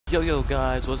Yo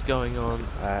guys, what's going on?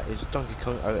 It's Donkey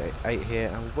Kong 088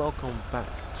 here, and welcome back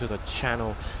to the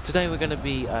channel. Today we're going to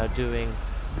be doing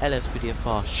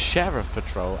LSPDFR Sheriff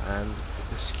Patrol, and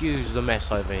excuse the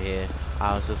mess over here.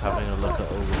 I was just having a look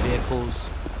at all the vehicles.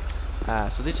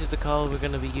 So this is the car we're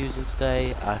going to be using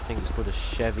today. I think it's called a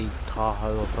Chevy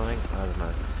Tahoe or something. I don't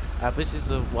know. But this is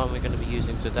the one we're going to be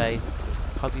using today.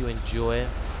 Hope you enjoy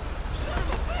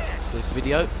this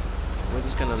video. We're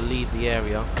just going to leave the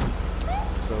area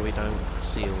so we don't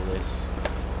see all this.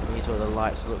 These are what the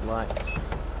lights look like.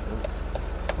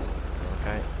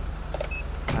 Okay.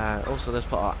 Also, let's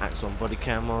put our Axon body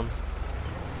cam on.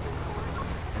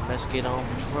 And let's get on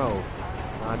patrol.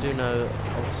 I do know,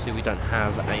 obviously, we don't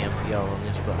have AMPR on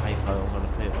this, but hey ho, I'm going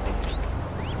to put it on.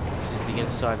 This is the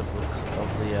inside of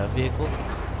the vehicle.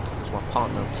 There's my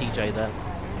partner TJ there.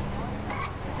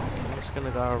 I'm just going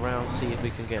to go around, see if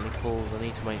we can get any calls. I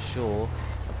need to make sure.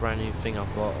 Brand new thing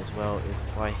I've got as well.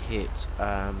 If I hit,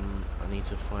 I need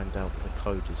to find out what the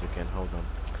code is again. Hold on.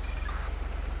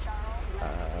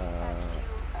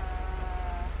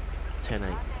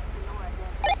 10-8.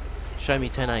 Show me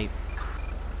 10-8.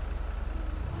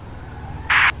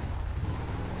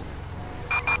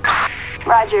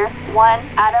 Roger. 1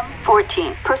 Adam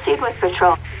 14. Proceed with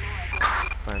patrol.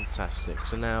 Fantastic.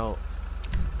 So now,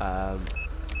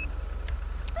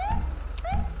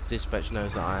 dispatch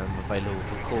knows that I am available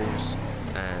for calls,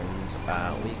 and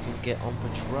we can get on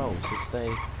patrol. So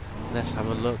today, let's have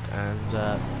a look. And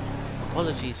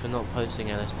apologies for not posting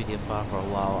LSPDFR for a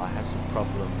while. I had some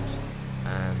problems,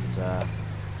 and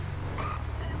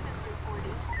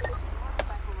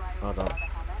hold on.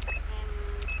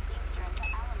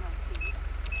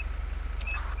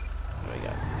 There we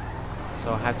go.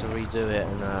 So I had to redo it,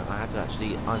 and I had to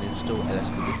actually uninstall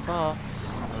LSPDFR,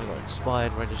 and I got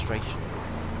expired registration.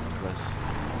 This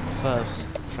first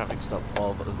traffic stop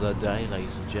of the day,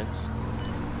 ladies and gents.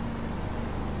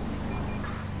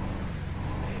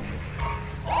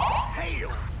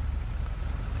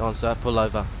 Go on, sir, pull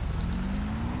over.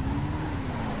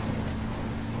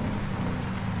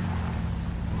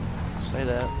 Stay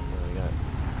there. There we go.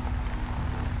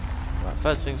 Right,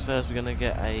 first things first, we're gonna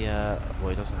get a. Well,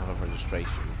 he doesn't have a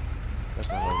registration. He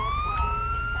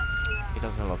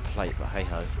doesn't have a plate, but hey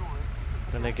ho.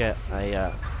 We're gonna get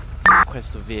a.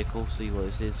 Request a vehicle, see what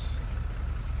this is.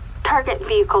 Target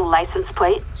vehicle license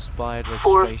plate. Expired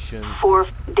registration. 4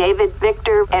 David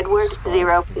Victor Edward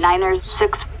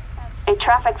 096. A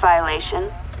traffic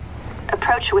violation.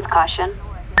 Approach with caution.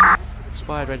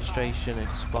 Expired registration,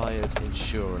 expired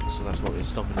insurance, so that's what we're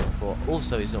stopping him for.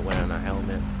 Also, he's not wearing a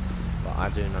helmet, but I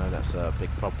do know that's a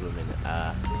big problem in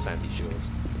Sandy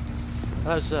Shores.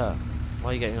 Hello, sir.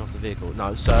 Why are you getting off the vehicle?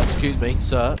 No, sir. Excuse me,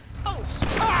 sir.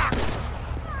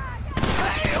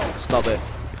 Stop it.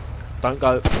 Don't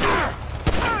go.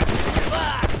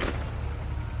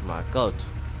 My God.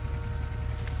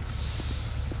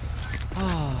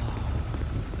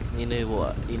 He knew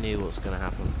what's going to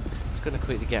happen. Just going to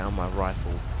quickly get on my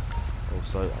rifle.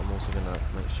 Also, I'm also going to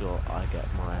make sure I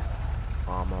get my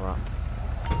armor up.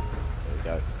 There we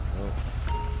go. Oh.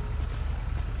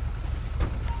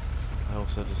 I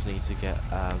also just need to get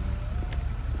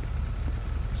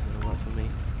it's going to work for me.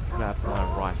 Grab my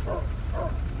rifle.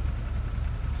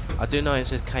 I do know it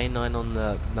says K9 on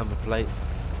the number plate.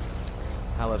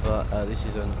 However, this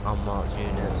is an unmarked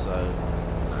unit, so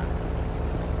no,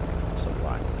 it's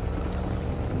alright.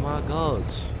 My God,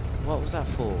 what was that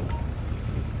for?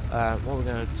 What we're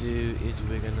gonna do is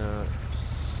we're gonna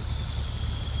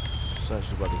search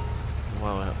the body.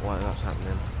 While that's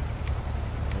happening,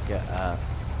 I'll get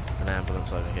an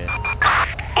ambulance over here.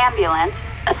 Ambulance.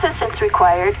 Assistance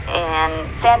required in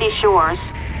Sandy Shores.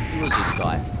 Who was this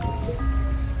guy?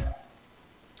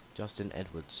 Justin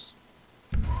Edwards.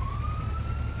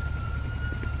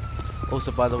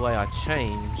 Also, by the way, I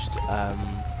changed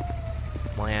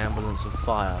my ambulance and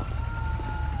fire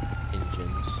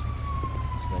engines,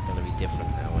 so they're going to be different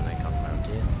now when they come around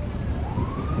here.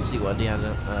 See what he had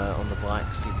on the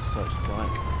bike. See the search the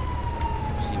bike.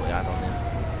 See what he had on there.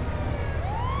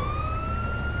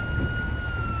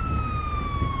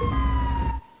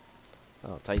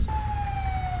 Oh, taser.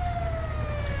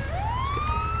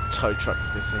 Tow truck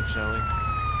for this thing, shall we?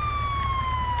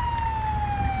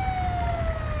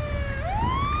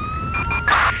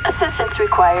 Assistance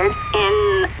required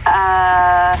in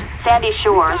Sandy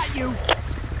Shores. Got you.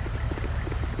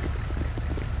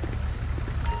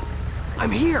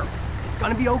 I'm here. It's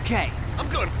gonna be okay. I'm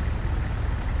good.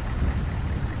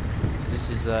 So this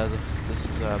is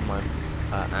my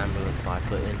ambulance I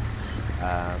put in.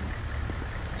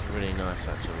 It's really nice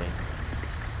actually.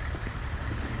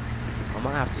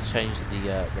 might have to change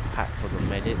the pack for the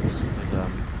medics because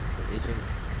it isn't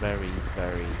very.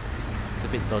 It's a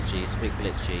bit dodgy. It's a bit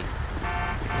glitchy.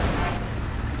 I'm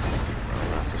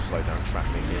gonna have to slow down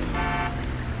traffic here.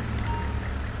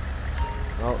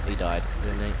 Oh, he died,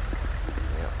 didn't he?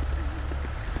 Yeah.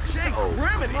 Shit,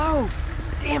 close!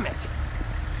 Damn it!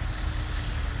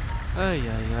 Ay.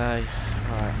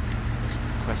 Right.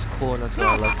 Press corner to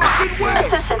our location,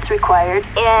 please. Assistance required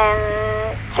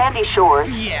in Sandy Shores.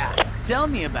 Yeah, tell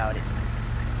me about it.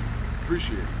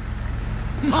 Appreciate it.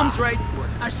 Mom's right.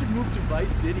 I should move to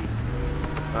Vice City.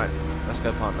 Right, let's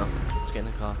go, partner. Let's get in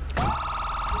the car.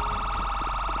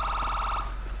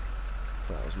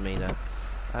 So that was me there.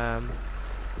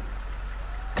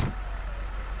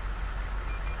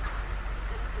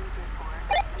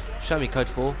 Show me code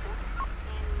 4.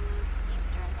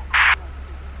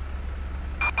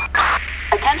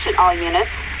 Attention all units.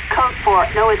 Code 4,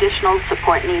 no additional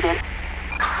support needed.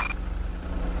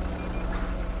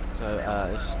 So,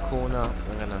 this corner,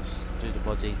 we're gonna do the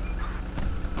body.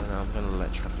 And I'm gonna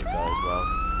let traffic go as well.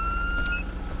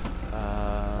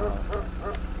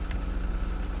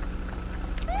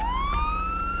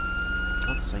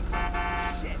 God's sake.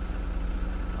 Shit.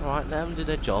 Alright, let them do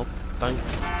their job. Don't.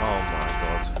 Oh my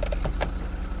god.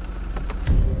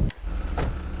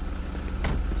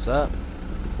 Sir?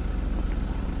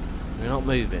 You're not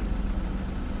moving.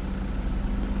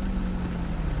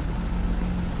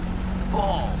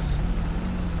 Balls.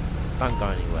 Don't go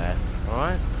anywhere.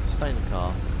 Alright? Stay in the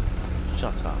car.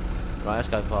 Shut up. Right, let's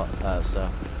go, sir.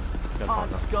 Let's go, Hot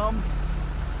partner. scum.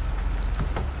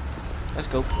 Let's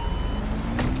go.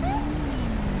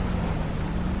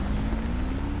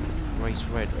 Race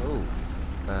red. Oh.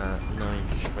 No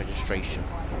registration.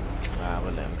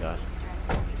 We'll let him go.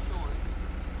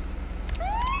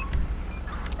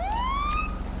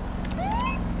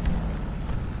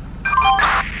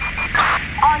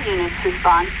 All units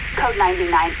respond. Code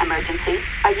 99 emergency.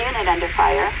 A unit under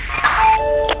fire.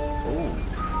 Ooh.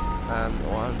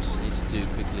 What I just need to do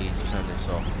quickly is turn this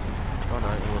off. Oh no,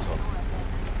 it was off.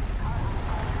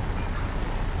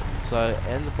 So,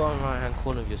 in the bottom right hand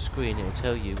corner of your screen, it will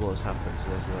tell you what has happened. So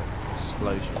there's an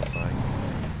explosion or something.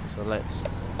 So let's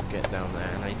get down there.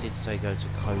 And they did say go to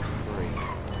code 3.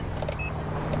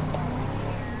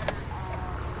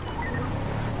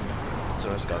 So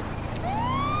let's go.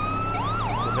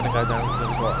 So we're going to go down, so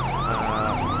we've got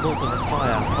cause of the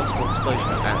fire, possible explosion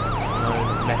at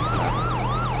known method.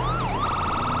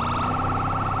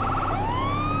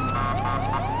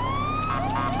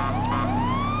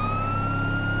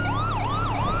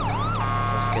 So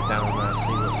let's get down and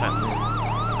see what's happening.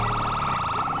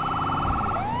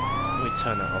 Let me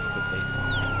turn that off quickly.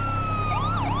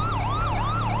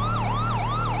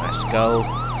 Let's go.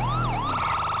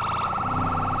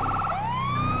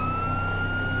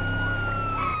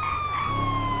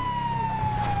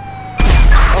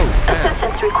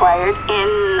 Assistance required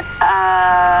in,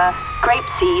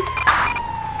 grapeseed.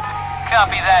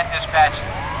 Copy that, dispatch.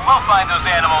 We'll find those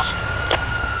animals.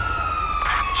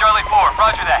 Charlie 4,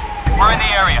 roger that. We're in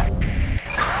the area.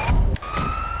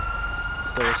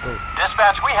 Let's go.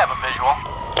 Dispatch, we have a visual.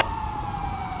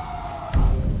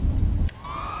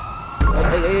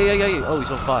 Hey. Oh, he's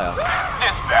on fire.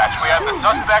 Dispatch, we have the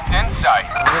suspect in sight.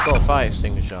 I've got a fire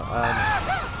extinguisher. Nowhere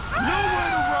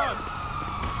to run!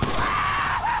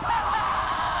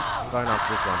 Going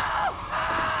after this one.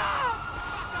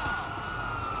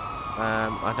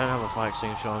 I don't have a fire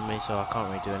extinguisher on me, so I can't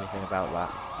really do anything about that.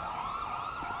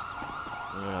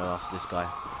 I'm gonna go after this guy.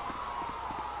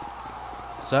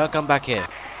 Sir, come back here.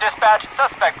 Dispatch,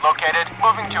 suspect located.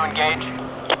 Moving to engage.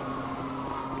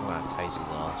 I'm gonna tase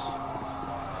his ass.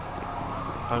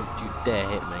 Don't you dare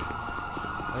hit me.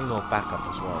 I need more backup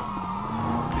as well.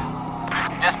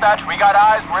 Dispatch, we got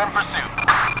eyes. We're in pursuit.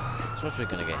 Suppose we're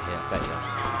gonna get hit, I bet you.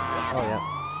 Oh yeah.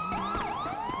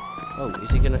 Oh,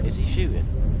 is he shooting?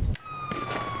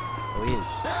 Oh, he is.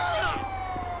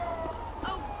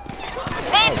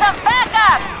 Need some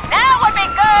backup! Now would be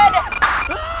good!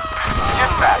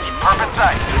 Dispatch, perfect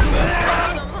sight.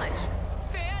 So much.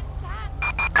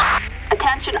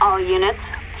 Attention all units.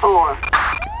 4.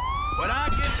 When I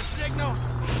get the signal,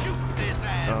 shoot this Oh, I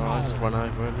asshole. just run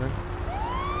over him then.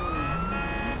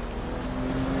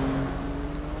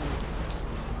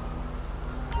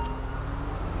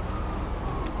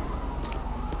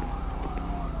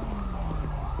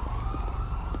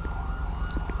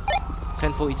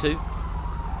 .1042.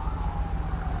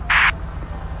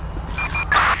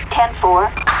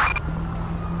 10-4.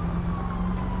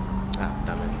 Ah,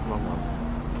 damn it, wrong one.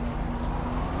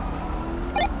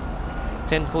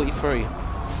 1043.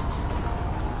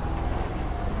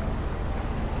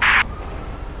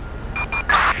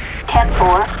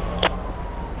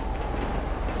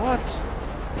 What?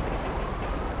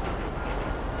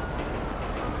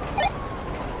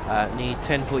 Need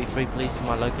 1043 please to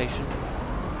my location.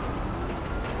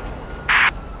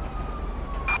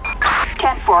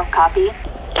 10-4, copy.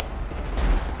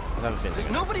 Does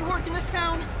nobody work in this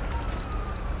town?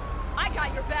 I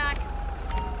got your back.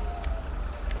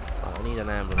 I need an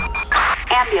ambulance.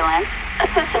 Ambulance.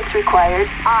 Assistance required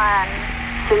on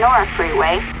Sonora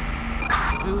Freeway.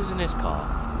 Who was in this car?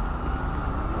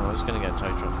 Oh, I was gonna get a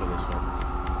tow truck for this one.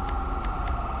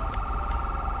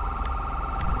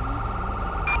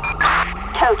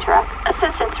 Tow truck.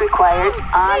 Assistance required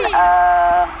on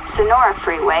Sonora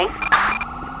Freeway.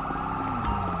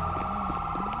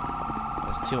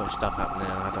 There's too much stuff happening.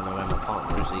 I don't know where my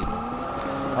partner is either.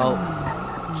 Oh,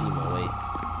 gee,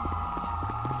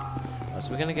 so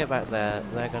we're gonna get back there.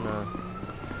 They're gonna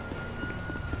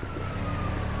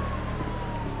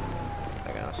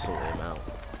sort him out.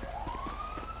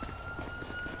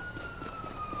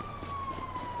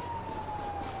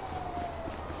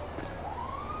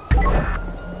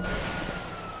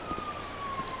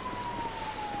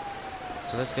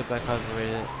 So let's get back over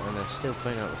here, and they're still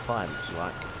putting out the fire, looks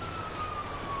like.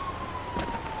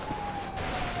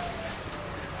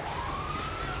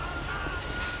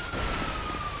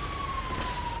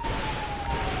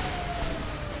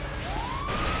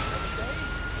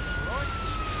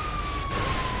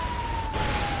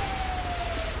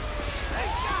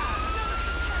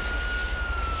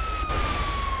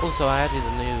 Also, I added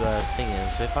a new thing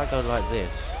in, so if I go like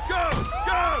this, Go!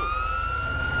 Go!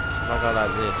 so if I go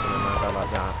like this and then I go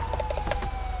like that,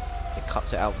 it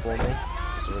cuts it out for me.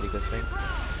 It's a really good thing.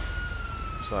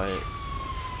 So,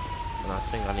 and I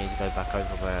think I need to go back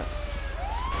over there.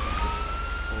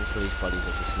 All police bodies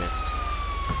are dismissed.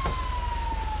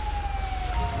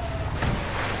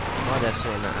 While they're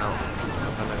sorting that out,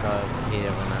 I'm gonna go over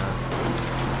here and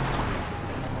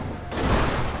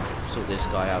sort this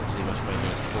guy out because he must be in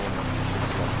his corner to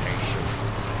his location.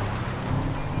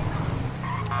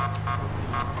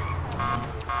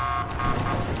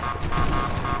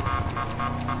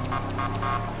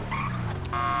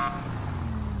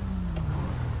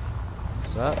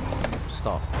 Sir,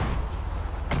 stop.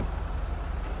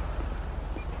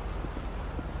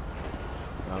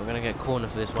 Now we're gonna get corner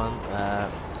for this one.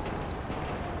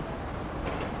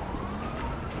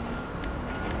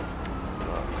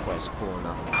 Where's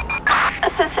corner?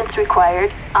 Assistance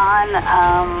required on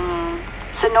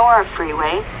Sonora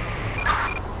Freeway.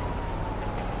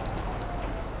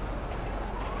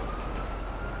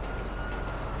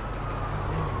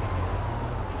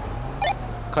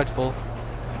 Code 4.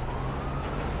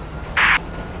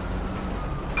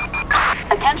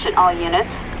 Attention all units.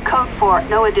 Code 4,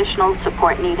 no additional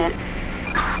support needed.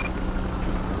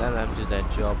 Let them do their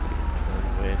job,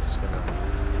 and we're just gonna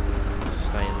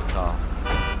stay in the car.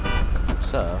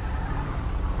 Sir?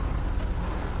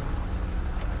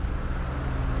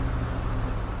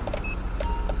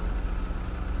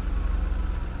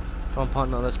 Come on,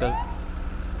 partner, let's go.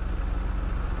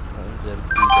 Let them do their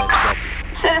job.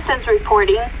 Citizens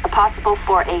reporting a possible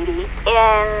 480 in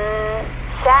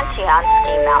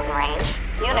Santiansky Mountain Range.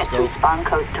 Unit 2, spawn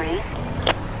code 3.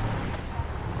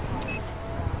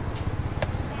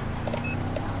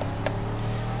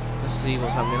 Let's see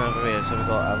what's happening over here. So we've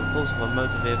got reports of a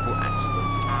motor vehicle accident.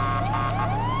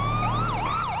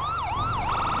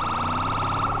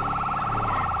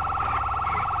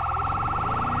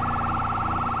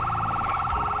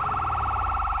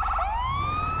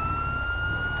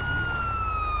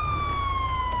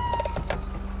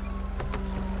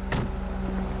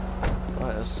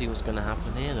 Right, let's see what's going to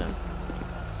happen here then.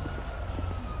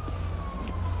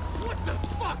 What the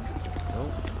fuck? Oh,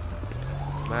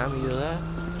 ma'am, are you there?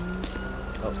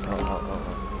 Oh.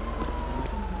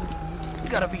 You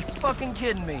gotta be fucking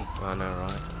kidding me. I know,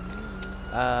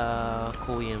 right?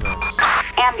 Call EMS.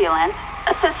 Ambulance.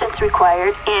 Assistance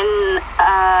required in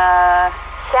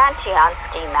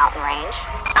Santiansky Mountain Range.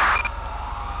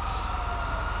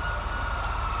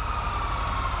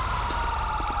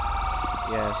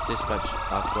 Yes, dispatch,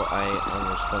 I've got a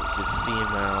unresponsive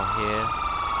female here.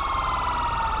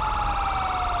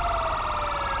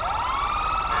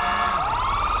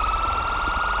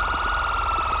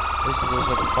 This is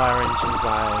also the fire engines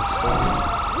I installed.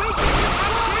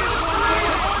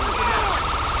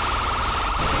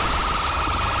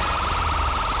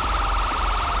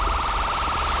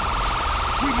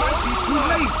 We might be too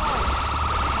late!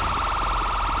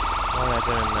 While they're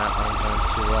doing that, I'm going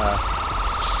to,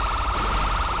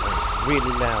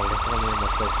 really loud, if I'm on my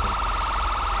cell phone.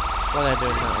 While they're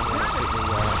doing that, I'm going to quickly,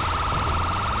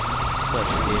 search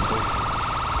the vehicle.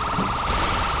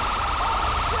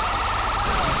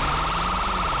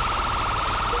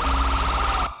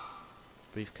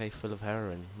 briefcase full of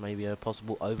heroin. Maybe a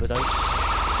possible overdose.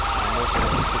 I'm also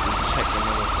going to quickly check the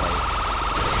number plate.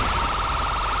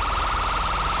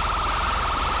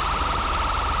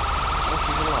 Oh,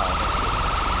 she's alive.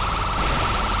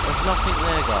 There's nothing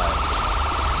there, guys.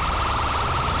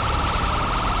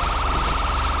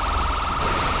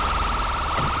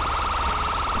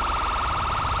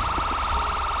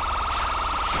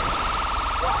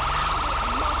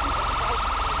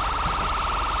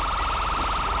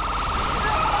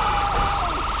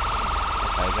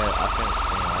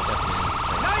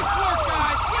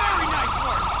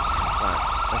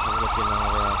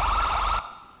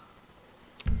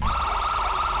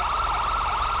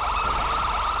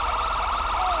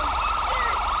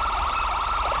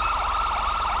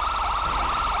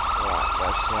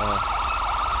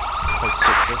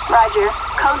 Roger.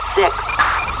 Code 6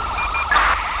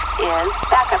 is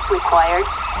backup required.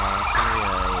 It's going to be a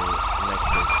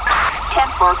negative.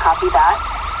 10-4, copy that.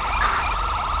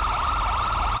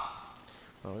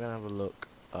 Well, we're going to have a look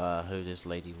who this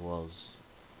lady was.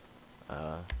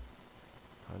 Her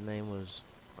name was,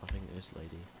 I think this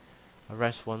lady.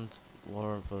 Arrest warrant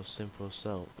for simple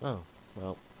assault. Oh,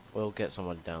 well, we'll get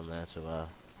somebody down there to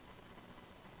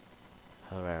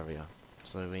her area.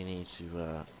 So we need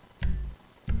to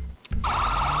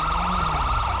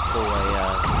call a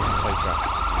tow truck.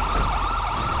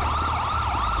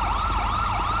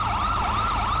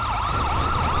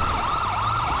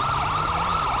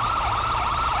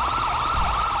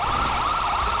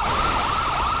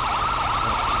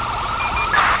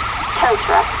 Tow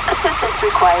truck. Assistance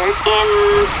required in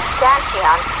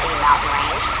Dancheon mountain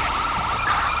range.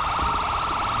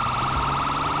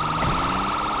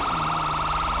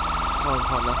 Come on,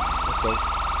 partner. Let's go.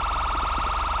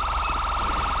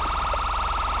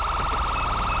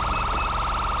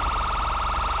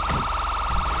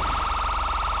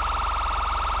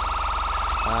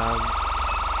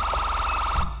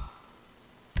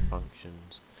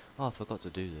 Functions. Oh, I forgot to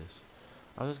do this.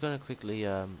 I was going to quickly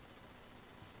L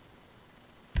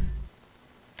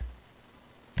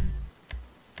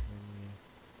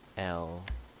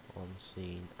on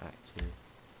scene active.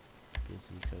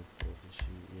 Busy, go forward and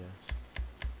shoot, yes.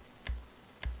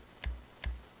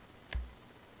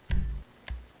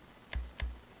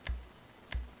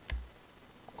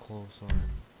 Call sign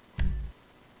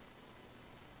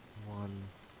 1.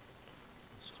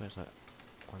 Squares like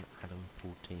 1 Adam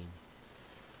 14.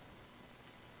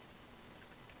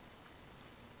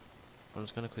 I'm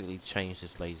just going to quickly change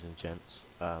this, ladies and gents.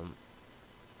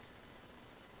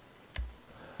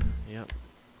 Yep.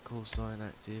 Call sign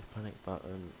active. Panic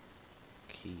button.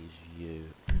 Key is U.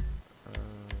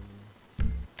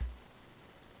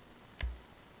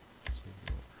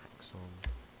 Signal axon.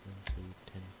 MC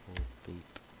 10-4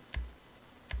 beep.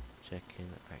 Check-in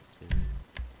active.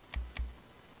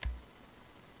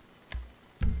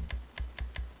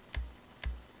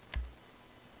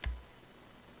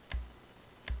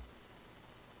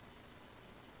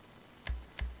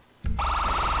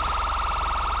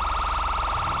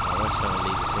 Going to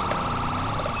leave the scene now.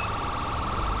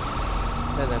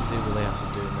 Let them do what they have to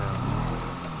do now.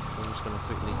 So I'm just going to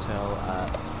quickly tell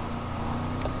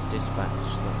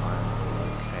dispatch that I'm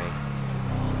okay.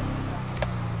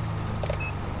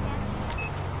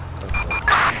 Go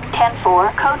for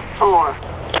it. 10-4, code 4.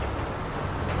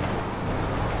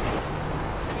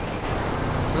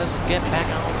 So let's get back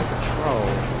out on the patrol.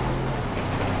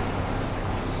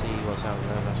 See what's out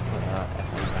there. Let's put FM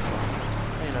back on.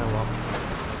 You know what?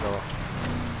 Go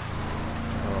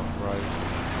off road.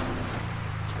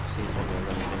 Let's see if I can do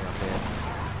anything up here.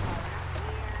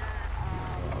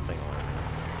 Well, I think I will.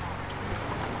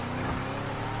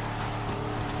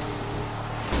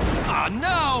 Ah,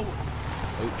 no!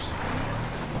 Oops.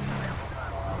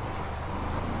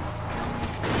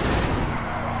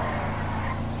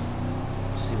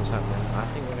 Let's see what's happening. I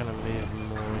think we're going to move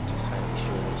more into Sandy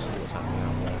Shore and see what's happening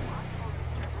out there.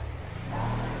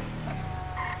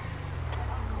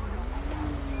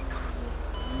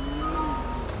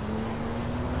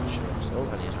 Oh,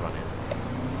 and he's running.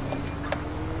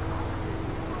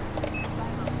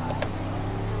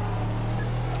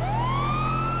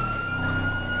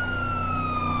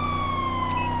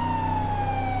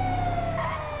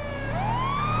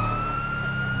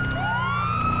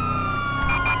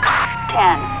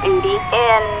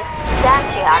 in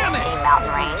Dancheon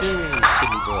mountain range. Doing,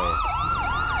 silly boy.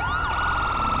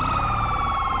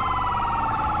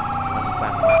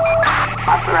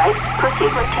 Authorized.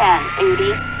 Proceed with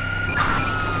 1080.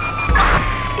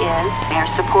 Is air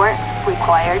support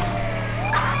required?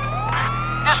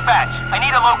 Dispatch, I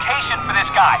need a location for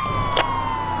this guy.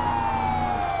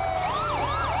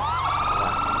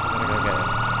 I'm gonna go get him.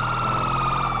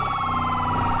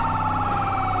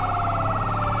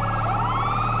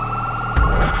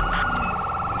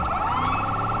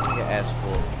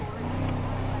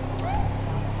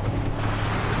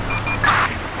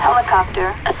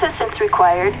 Helicopter. Assistance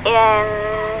required in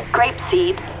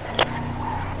Grapeseed.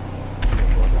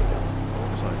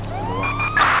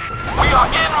 We are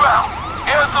en route.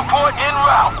 Air support en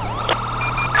route.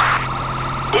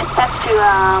 Dispatch to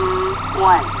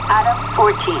 1. Adam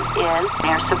 14 is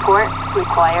air support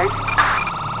required.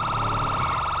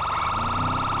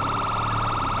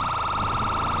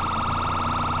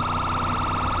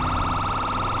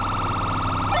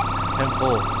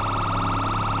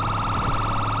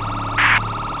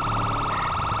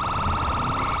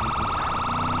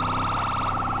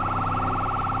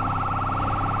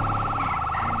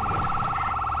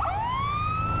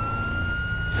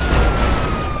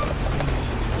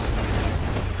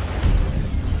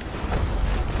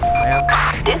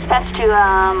 Dispatch to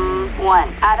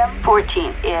 1. Adam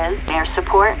 14 is air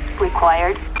support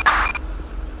required.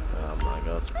 Oh my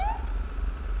god.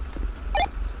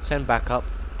 Send back up.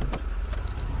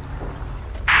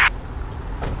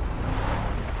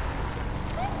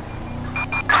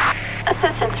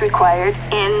 Assistance required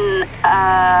in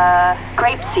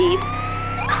Grapeseed.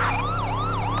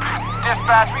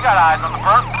 Dispatch, we got eyes on the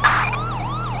perp.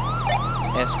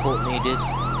 Escort needed.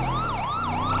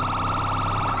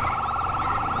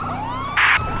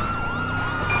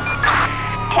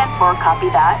 10-4, copy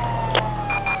that.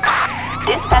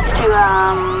 Dispatch to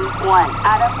 1.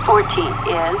 Adam 14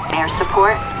 is air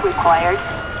support required.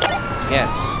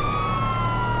 Yes.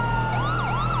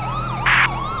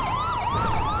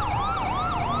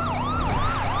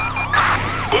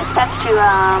 Dispatch to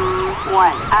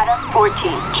 1. Adam 14,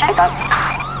 check up.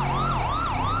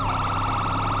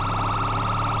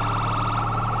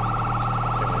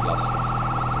 Okay, we lost.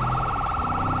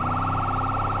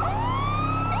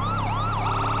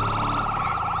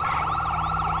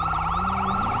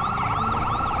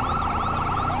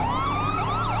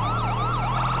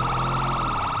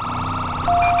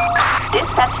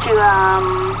 Dispatch to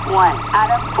 1.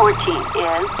 Adam 14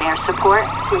 is air support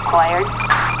required.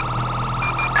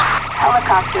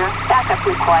 Helicopter backup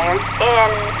required in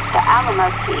the Alamo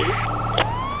Sea.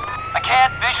 I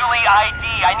can't visually ID.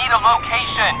 I need a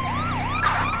location.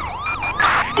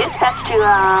 Dispatch to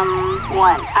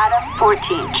 1. Adam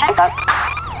 14, check up.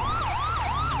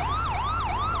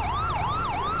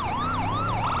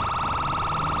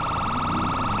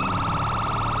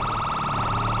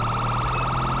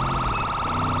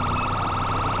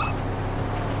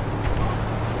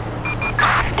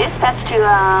 Dispatch to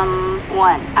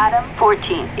 1. Adam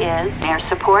 14 is air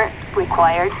support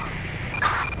required.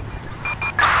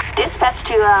 Dispatch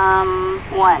to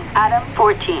 1. Adam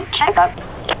 14, check up.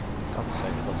 God's sake,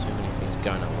 I've got too many things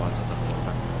going at once. I don't know what's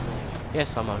happening.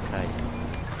 Yes, I'm okay. I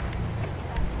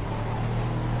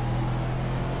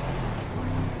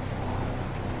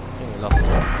think we lost it.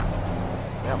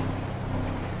 Yep.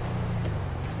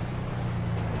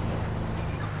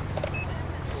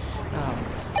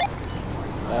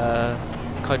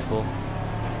 Code 4.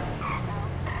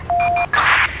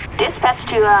 Dispatch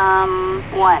to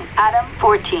 1. Adam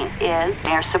 14 is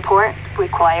air support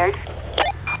required.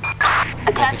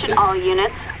 Attention all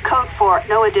units. Code 4,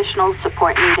 no additional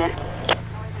support needed.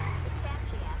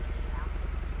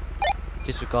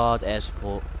 Disregard air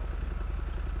support.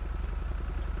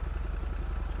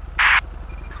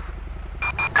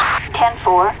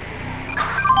 Ten-4.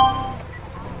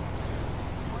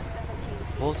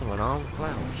 Also an armed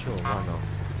clown, sure, why not?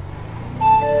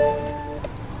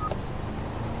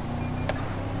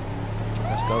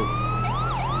 Let's go.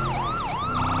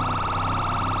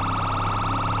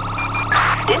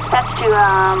 Dispatch to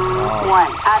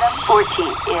 1. Adam 14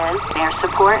 is air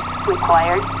support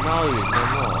required. No, no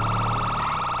more.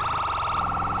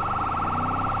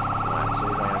 Right, so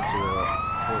we're going to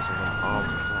cause of an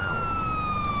armed clown.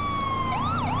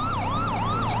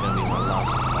 It's going to be my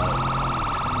last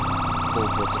call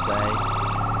for today.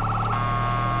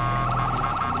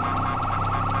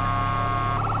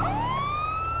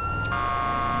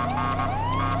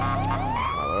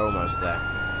 Well, we're almost there.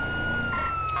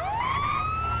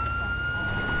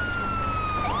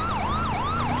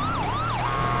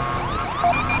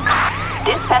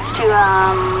 Dispatch to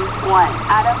 1.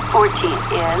 Adam 14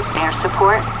 is air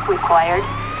support required.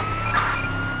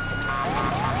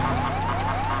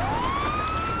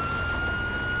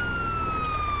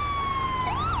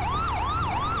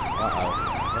 Uh-oh.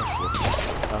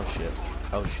 Oh shit.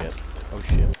 Oh shit. Oh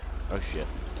shit. Oh shit. Oh shit.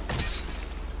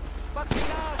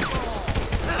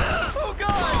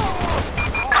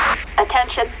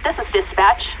 Attention, this is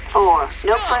dispatch 4.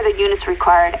 No further units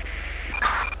required.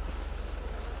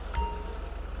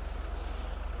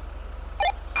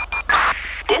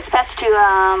 Dispatch to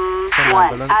 1.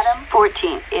 ambulance. Adam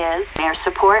 14 is air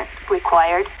support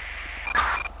required.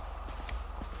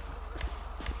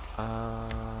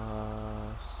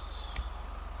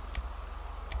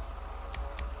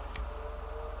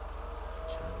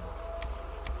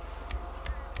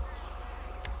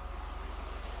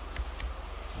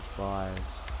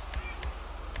 Advise.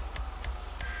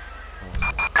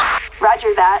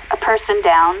 Roger that. A person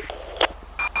down.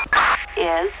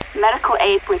 Is medical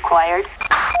aid required?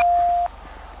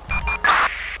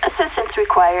 Assistance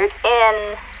required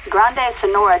in Grande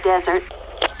Sonora Desert.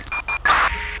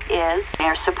 Is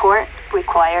air support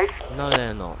required? No,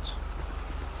 they're not.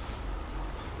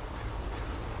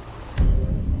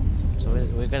 So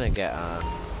we're gonna get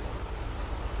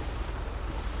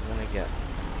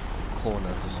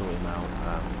Corner to sort him out.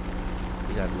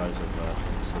 He had loads of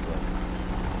things to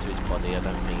his body. I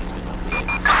don't think he's gonna be able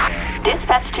to.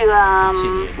 Dispatch to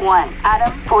continue. 1.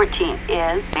 Adam 14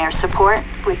 is air support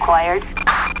required.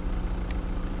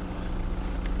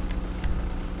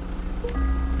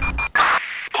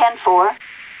 (10-4).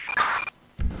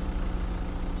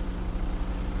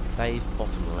 Dave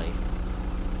Bottomley.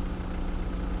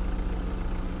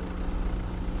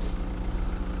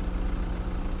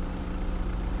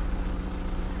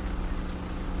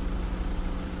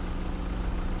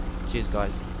 Cheers,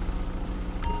 guys.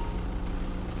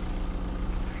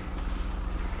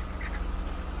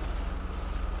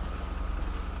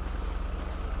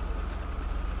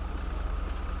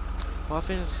 Well, I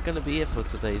think this is going to be it for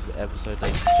today's episode,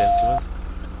 ladies and gentlemen.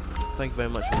 Thank you very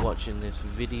much for watching this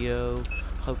video.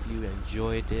 Hope you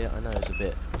enjoyed it. I know it's a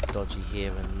bit dodgy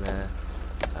here and there.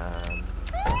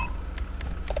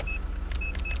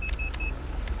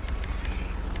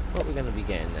 What we're going to be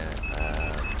getting there.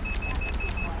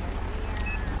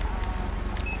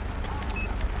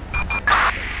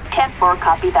 10-4,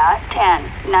 copy that.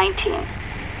 10-19.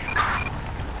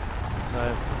 So,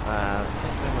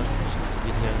 thank you very much for watching this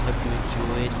video. Hope you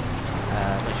enjoyed.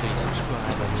 Make sure you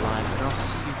subscribe and like, and I'll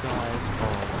see you guys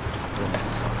on the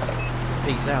next one.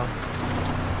 Peace out.